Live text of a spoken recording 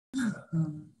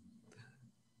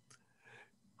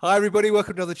Hi, everybody.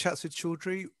 Welcome to another Chats with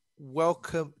Chaudhry.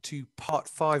 Welcome to part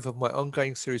 5 of my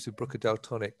ongoing series with Bruker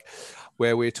Daltonic,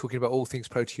 where we're talking about all things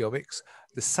proteomics.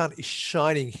 The sun is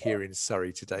shining here in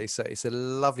Surrey today, so it's a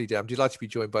lovely day. I'm delighted to be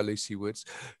joined by Lucy Woods,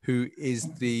 who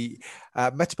is the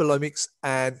Metabolomics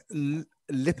and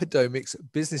Lipidomics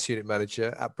Business Unit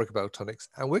Manager at Bruker Daltonic,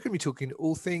 and we're going to be talking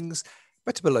all things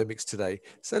metabolomics today.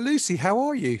 So, Lucy, how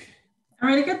are you? I'm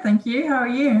really good, thank you. How are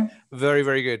you? Very,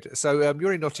 very good. So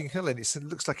you're in Notting Hill, and it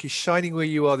looks like it's shining where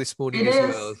you are this morning as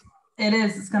well. It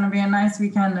is. It's going to be a nice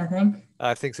weekend, I think.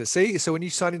 I think so. See, so when you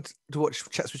sign in to watch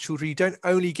Chats with Chaudhry, you don't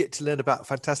only get to learn about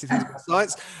fantastic things about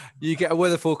science, you get a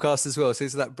weather forecast as well. So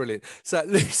isn't that brilliant? So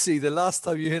Lucy, the last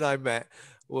time you and I met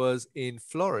was in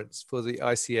Florence for the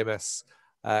ICMS.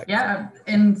 Yeah,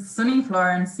 in sunny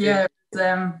Florence. Yeah, it was,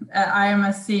 at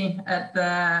IMSC at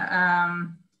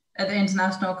the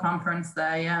international conference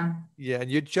there. Yeah. Yeah, and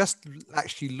you just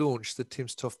actually launched the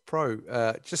timsTOF Pro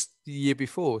just the year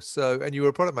before. So, and you were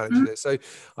a product manager there. So,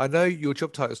 I know your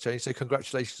job title's changed. So,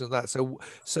 congratulations on that.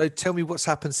 So tell me what's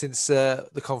happened since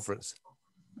the conference.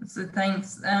 So,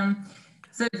 thanks.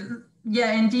 So,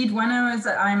 yeah, indeed, when I was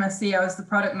at IMSC, I was the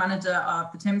product manager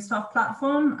of the timsTOF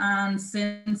platform, and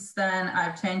since then,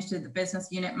 I've changed to the business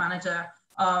unit manager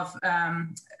of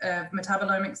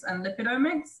Metabolomics and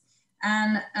Lipidomics.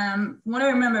 And what I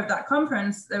remember of that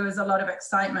conference, there was a lot of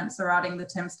excitement surrounding the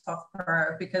timsTOF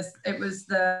Pro because it was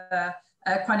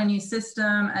quite a new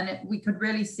system, and we could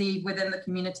really see within the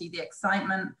community the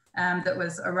excitement that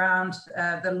was around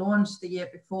the launch the year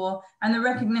before and the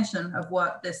recognition of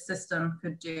what this system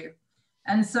could do.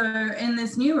 And so in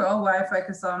this new role where I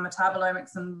focus on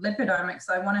metabolomics and lipidomics,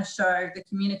 I want to show the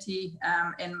community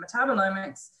in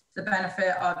metabolomics the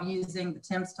benefit of using the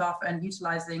timsTOF and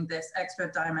utilizing this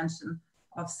extra dimension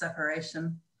of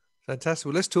separation. Fantastic.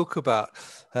 Well, let's talk about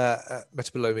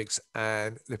metabolomics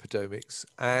and lipidomics.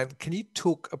 And can you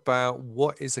talk about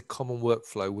what is a common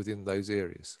workflow within those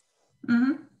areas?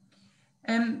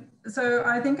 So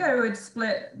I think I would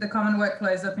split the common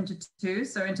workflows up into two,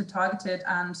 so into targeted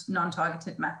and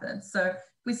non-targeted methods. So if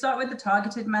we start with the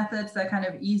targeted methods, they're kind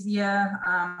of easier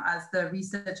as the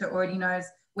researcher already knows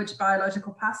which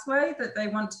biological pathway that they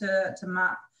want to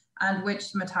map and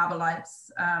which metabolites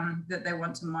that they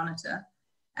want to monitor.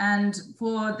 And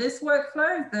for this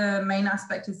workflow, the main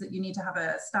aspect is that you need to have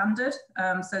a standard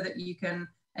so that you can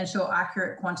ensure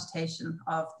accurate quantitation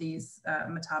of these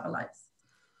metabolites.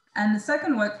 And the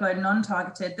second workflow,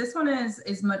 non-targeted, this one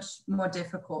is much more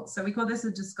difficult. So we call this a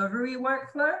discovery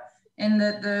workflow, in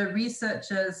that the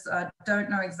researchers don't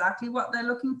know exactly what they're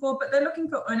looking for, but they're looking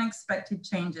for unexpected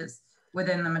changes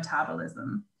within the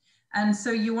metabolism. And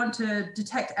so you want to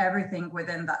detect everything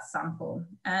within that sample.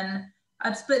 And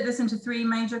I'd split this into three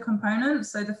major components.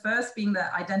 So the first being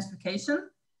the identification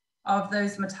of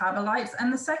those metabolites,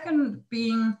 and the second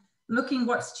being looking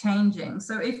what's changing.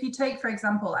 So if you take, for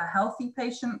example, a healthy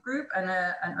patient group and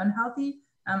an unhealthy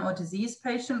or diseased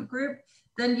patient group,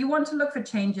 then you want to look for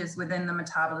changes within the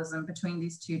metabolism between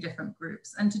these two different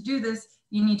groups. And to do this,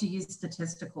 you need to use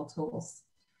statistical tools.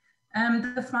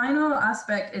 The final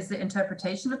aspect is the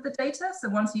interpretation of the data. So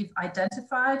once you've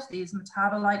identified these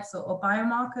metabolites or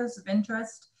biomarkers of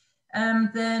interest,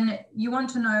 then you want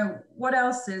to know what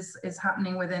else is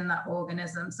happening within that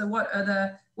organism. So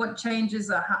what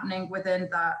changes are happening within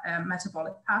that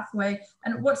metabolic pathway,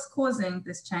 and what's causing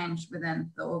this change within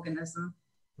the organism.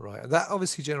 Right, and that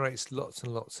obviously generates lots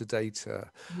and lots of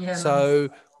data. Yeah. So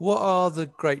what are the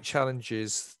great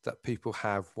challenges that people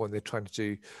have when they're trying to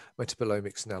do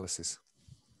metabolomics analysis?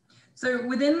 So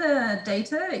within the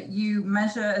data, you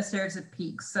measure a series of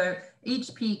peaks. So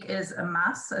each peak is a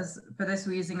mass. For this,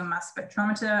 we're using a mass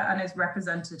spectrometer, and is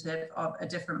representative of a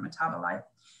different metabolite.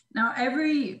 Now,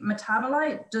 every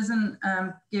metabolite doesn't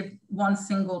give one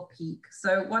single peak.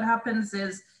 So what happens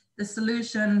is the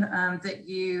solution that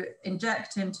you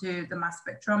inject into the mass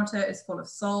spectrometer is full of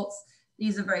salts.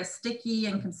 These are very sticky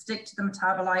and can stick to the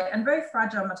metabolite, and very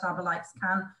fragile metabolites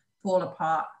can fall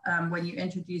apart when you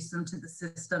introduce them to the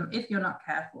system if you're not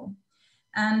careful.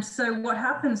 And so what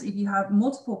happens if you have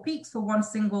multiple peaks for one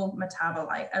single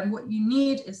metabolite? And what you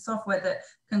need is software that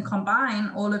can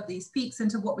combine all of these peaks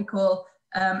into what we call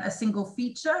a single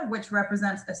feature, which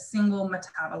represents a single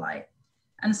metabolite.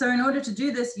 And so in order to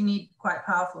do this, you need quite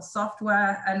powerful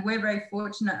software. And we're very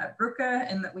fortunate at Bruker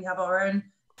in that we have our own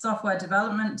software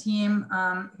development team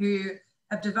who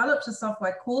have developed a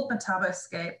software called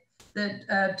MetaboScape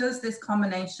that does this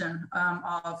combination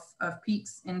of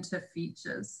peaks into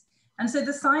features. And so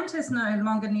the scientist no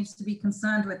longer needs to be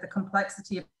concerned with the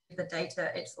complexity of the data.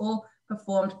 It's all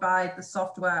performed by the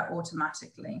software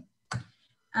automatically.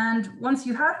 And once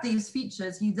you have these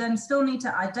features, you then still need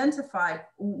to identify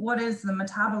what is the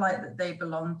metabolite that they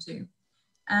belong to.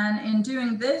 And in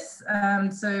doing this,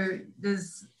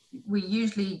 we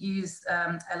usually use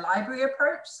a library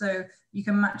approach. So you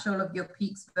can match all of your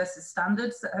peaks versus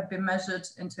standards that have been measured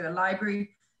into a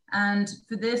library. And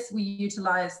for this, we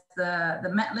utilize the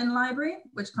Metlin library,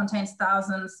 which contains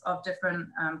thousands of different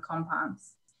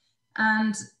compounds.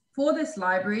 And for this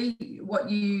library, what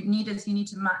you need is you need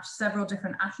to match several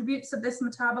different attributes of this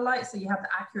metabolite. So you have the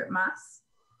accurate mass,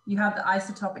 you have the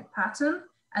isotopic pattern,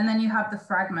 and then you have the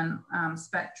fragment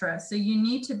spectra. So you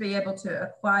need to be able to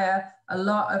acquire a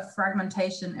lot of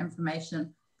fragmentation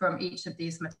information from each of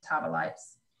these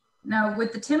metabolites. Now,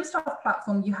 with the timsTOF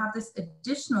platform, you have this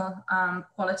additional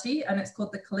quality, and it's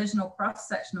called the collisional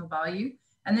cross-sectional value.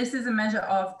 And this is a measure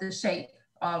of the shape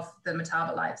of the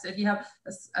metabolite. So if you have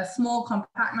a small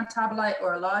compact metabolite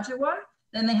or a larger one,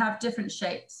 then they have different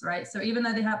shapes, right? So even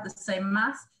though they have the same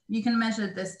mass, you can measure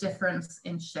this difference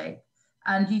in shape.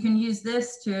 And you can use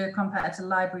this to compare to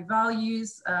library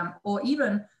values or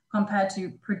even compare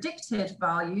to predicted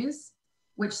values,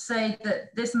 which say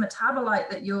that this metabolite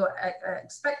that you're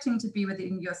expecting to be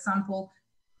within your sample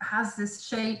has this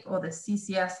shape or this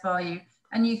CCS value.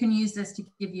 And you can use this to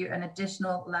give you an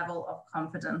additional level of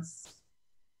confidence.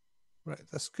 Right,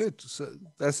 that's good. So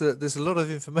there's a lot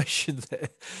of information there.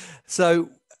 So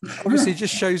obviously it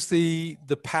just shows the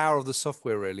power of the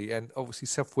software really, and obviously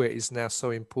software is now so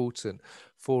important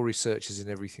for researchers in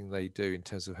everything they do in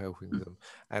terms of helping them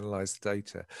analyze the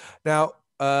data. Now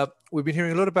we've been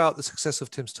hearing a lot about the success of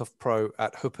timsTOF Pro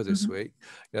at HUPA this week.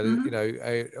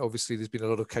 Obviously there's been a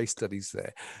lot of case studies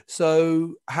there.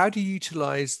 So how do you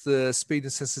utilize the speed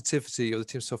and sensitivity of the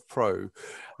timsTOF Pro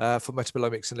for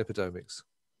metabolomics and lipidomics?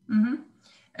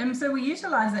 So we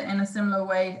utilize it in a similar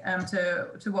way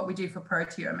to what we do for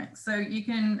proteomics. So you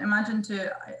can imagine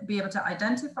to be able to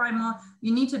identify more,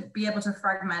 you need to be able to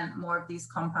fragment more of these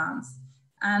compounds.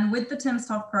 And with the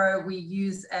timsTOF Pro, we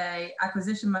use a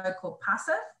acquisition mode called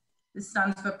PASSIV. This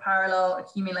stands for parallel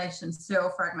accumulation serial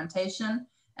fragmentation.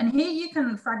 And here you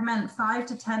can fragment 5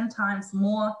 to 10 times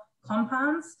more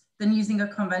compounds than using a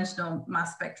conventional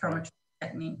mass spectrometry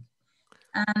technique.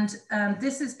 And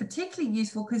this is particularly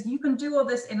useful because you can do all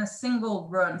this in a single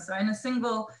run. So in a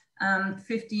single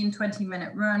 15,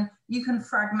 20-minute run, you can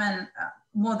fragment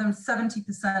more than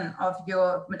 70% of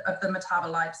the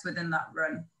metabolites within that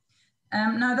run.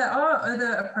 Now, there are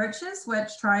other approaches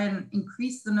which try and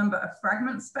increase the number of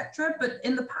fragment spectra, but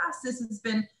in the past, this has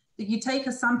been that you take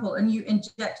a sample and you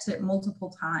inject it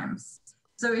multiple times.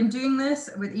 So in doing this,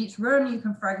 with each run, you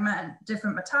can fragment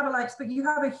different metabolites, but you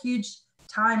have a huge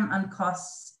time and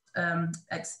cost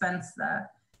expense there.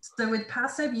 So with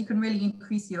PASSIV, you can really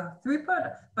increase your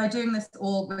throughput by doing this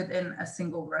all within a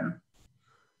single run.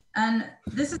 And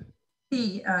this is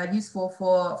really useful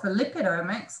for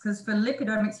lipidomics, because for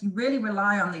lipidomics, you really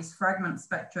rely on these fragment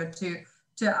spectra to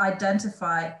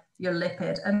identify your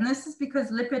lipid. And this is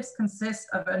because lipids consist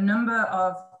of a number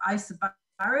of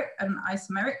isobaric and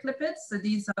isomeric lipids. So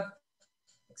these are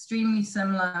extremely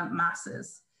similar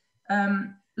masses.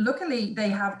 Luckily, they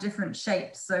have different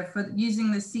shapes. So for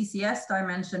using the CCS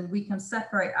dimension, we can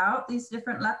separate out these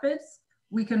different lipids.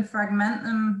 We can fragment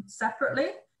them separately,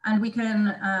 and we can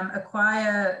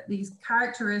acquire these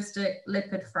characteristic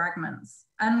lipid fragments.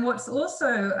 And what's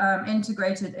also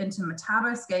integrated into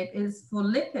MetaboScape is for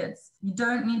lipids, you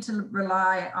don't need to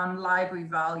rely on library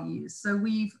values. So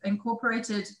we've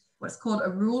incorporated what's called a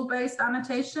rule-based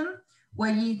annotation,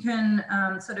 where you can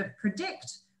sort of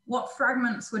predict what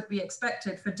fragments would be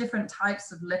expected for different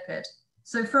types of lipid.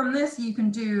 So from this, you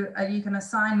can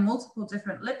assign multiple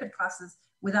different lipid classes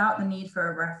without the need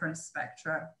for a reference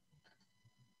spectra.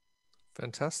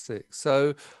 Fantastic.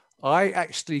 So I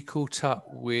actually caught up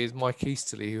with Mike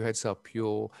Easterly, who heads up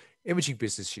your imaging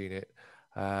business unit,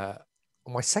 on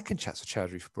my second Chats with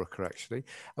Chowdhury for Bruker, actually,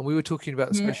 and we were talking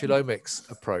about the Specialomics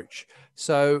approach.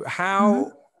 So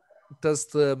how does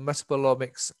the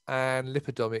metabolomics and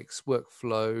lipidomics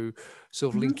workflow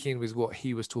sort of link in with what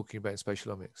he was talking about in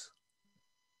Specialomics?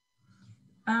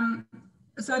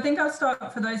 So I think I'll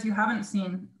start, for those who haven't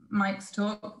seen Mike's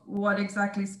talk, what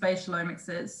exactly Specialomics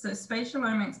is. So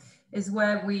Specialomics is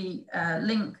where we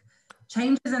link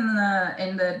changes in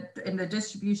the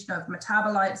distribution of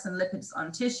metabolites and lipids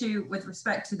on tissue with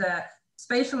respect to their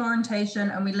spatial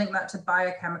orientation, and we link that to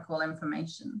biochemical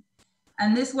information.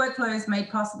 And this workflow is made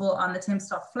possible on the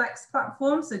timsTOF Flex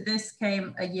platform. So this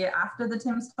came a year after the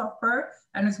timsTOF Pro,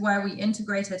 and is where we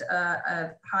integrated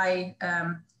a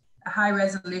high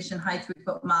resolution, high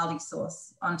throughput MALDI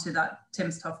source onto that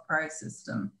timsTOF Pro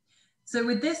system. So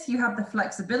with this, you have the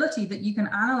flexibility that you can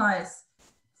analyze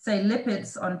say,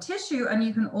 lipids on tissue, and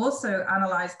you can also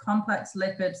analyze complex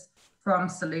lipids from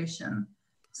solution.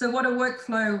 So what a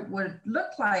workflow would look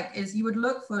like is you would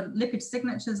look for lipid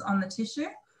signatures on the tissue,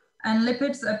 and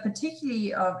lipids are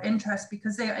particularly of interest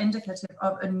because they are indicative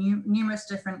of numerous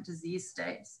different disease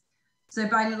states. So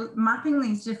by mapping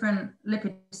these different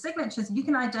lipid signatures, you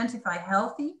can identify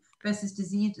healthy versus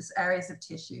diseased areas of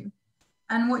tissue.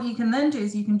 And what you can then do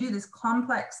is you can do this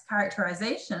complex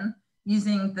characterization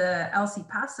using the LC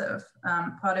passive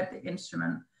part of the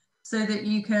instrument, so that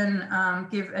you can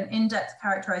give an in-depth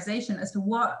characterization as to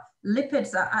what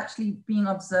lipids are actually being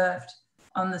observed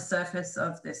on the surface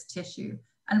of this tissue.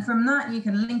 And from that, you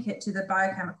can link it to the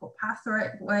biochemical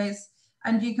pathways,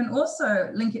 and you can also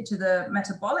link it to the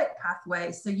metabolic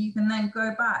pathways. So you can then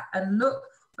go back and look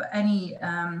for any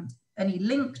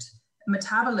linked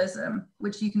metabolism,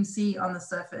 which you can see on the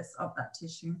surface of that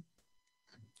tissue.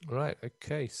 Right.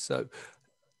 Okay. So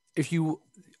if you,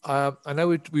 I know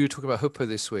we were talking about HUPA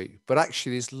this week, but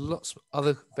actually there's lots of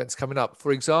other events coming up.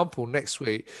 For example, next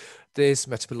week, there's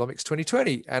Metabolomics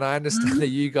 2020. And I understand that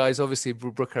you guys, obviously,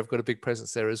 Bruker, have got a big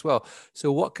presence there as well.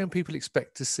 So what can people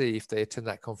expect to see if they attend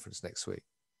that conference next week?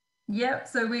 Yep,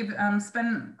 so we've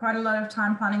spent quite a lot of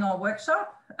time planning our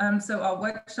workshop. So our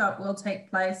workshop will take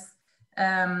place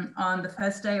on the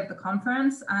first day of the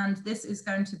conference. And this is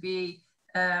going to be,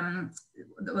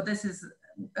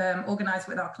 organized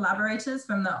with our collaborators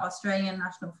from the Australian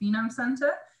National Phenome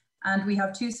Centre. And we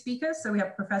have two speakers. So we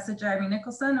have Professor Jeremy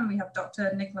Nicholson and we have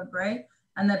Dr. Nicola,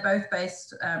 and they're both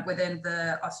based within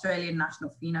the Australian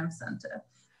National Phenome Centre.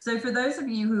 So for those of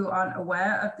you who aren't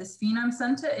aware of this Phenome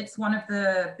Centre, it's one of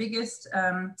the biggest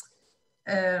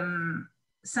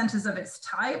centres of its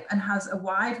type and has a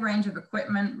wide range of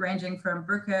equipment ranging from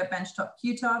Bruker benchtop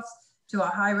QTOFs to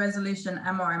our high resolution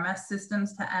MRMS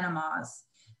systems to NMRs.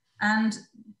 And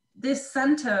this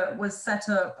center was set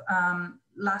up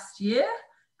last year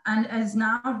and has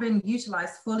now been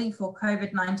utilized fully for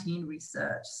COVID-19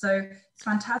 research. So it's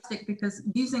fantastic because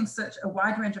using such a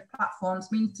wide range of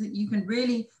platforms means that you can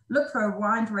really look for a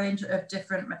wide range of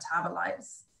different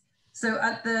metabolites. So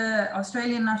at the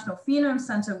Australian National Phenome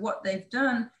Centre, what they've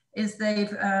done is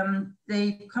they've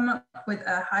come up with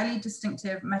a highly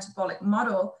distinctive metabolic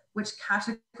model which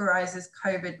categorizes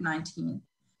COVID-19.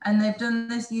 And they've done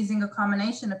this using a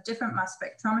combination of different mass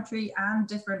spectrometry and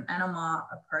different NMR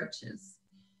approaches.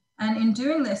 And in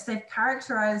doing this, they've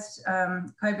characterized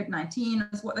COVID-19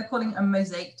 as what they're calling a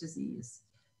mosaic disease.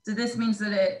 So this means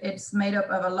that it's made up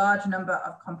of a large number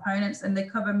of components and they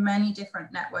cover many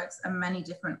different networks and many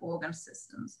different organ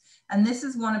systems. And this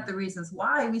is one of the reasons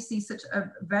why we see such a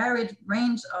varied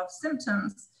range of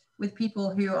symptoms with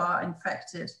people who are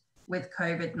infected with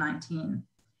COVID-19.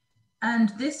 And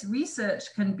this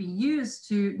research can be used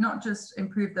to not just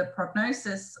improve the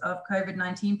prognosis of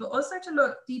COVID-19, but also to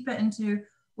look deeper into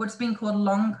what's being called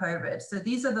long COVID. So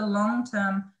these are the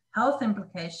long-term health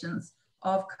implications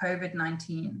of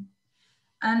COVID-19.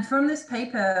 And from this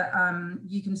paper,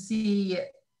 you can see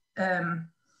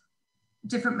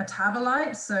different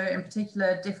metabolites, so in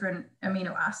particular, different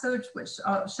amino acids, which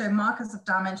show markers of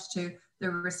damage to the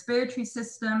respiratory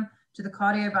system, to the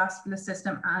cardiovascular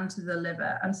system, and to the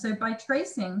liver. And so by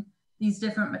tracing these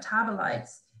different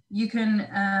metabolites, you can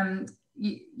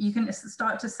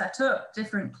start to set up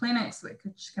different clinics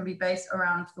which can be based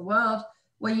around the world,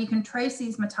 where you can trace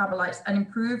these metabolites and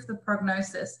improve the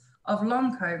prognosis of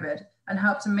long COVID and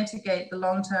help to mitigate the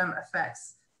long-term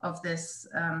effects of this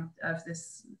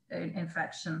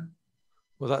infection.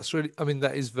 Well, that's really, I mean,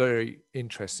 that is very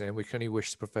interesting. And we can only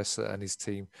wish the professor and his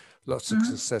team lots of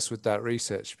success with that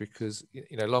research, because,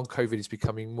 you know, long COVID is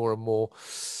becoming more and more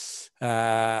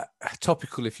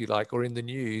topical, if you like, or in the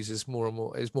news as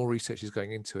more research is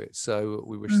going into it. So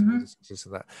we wish them all the success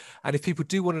of that. And if people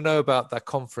do want to know about that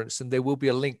conference, then there will be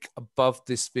a link above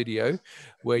this video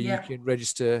where you can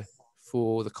register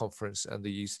for the conference and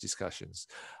the user discussions.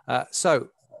 So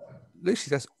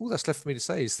Lucy, that's all that's left for me to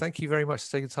say is thank you very much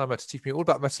for taking the time out to teach me all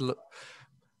about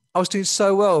I was doing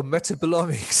so well,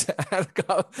 metabolomics,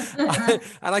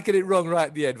 and I get it wrong right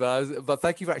at the end. But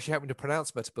thank you for actually helping to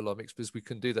pronounce metabolomics, because we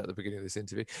couldn't do that at the beginning of this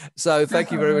interview. So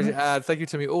thank you very much. Thank you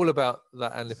to me all about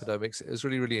that and lipidomics. It was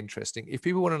really, really interesting. If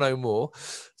people want to know more,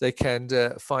 they can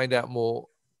find out more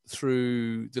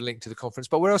through the link to the conference.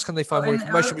 But where else can they find more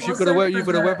information? Because you've got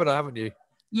a webinar, haven't you?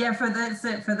 Yeah, for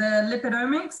the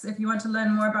lipidomics, if you want to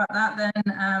learn more about that,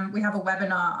 then we have a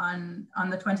webinar on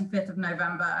the 25th of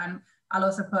November, and I'll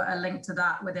also put a link to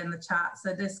that within the chat.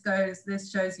 So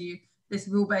this shows you this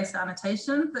rule-based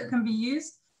annotation that can be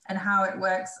used and how it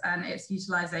works and its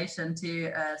utilization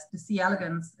to C.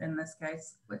 elegans in this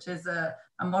case, which is a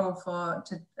model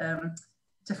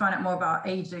to find out more about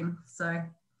aging. So.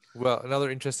 Well, another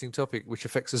interesting topic which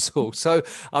affects us all. So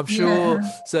I'm sure,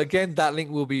 Yeah. so again, that link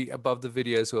will be above the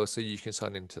video as well, so you can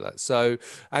sign into that. So,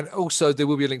 and also there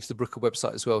will be a link to the Bruker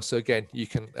website as well. So again, you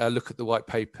can look at the white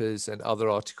papers and other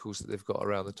articles that they've got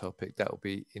around the topic. That will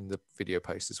be in the video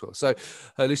post as well. So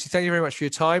Lucy, thank you very much for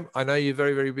your time. I know you're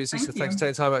very, very busy, so thanks for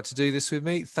taking time out to do this with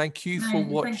me. Thank you for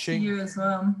watching. Thanks to you as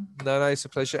well. No, it's a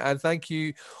pleasure. And thank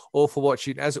you all for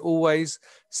watching. As always,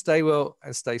 stay well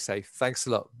and stay safe. Thanks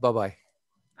a lot. Bye-bye.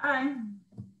 Bye.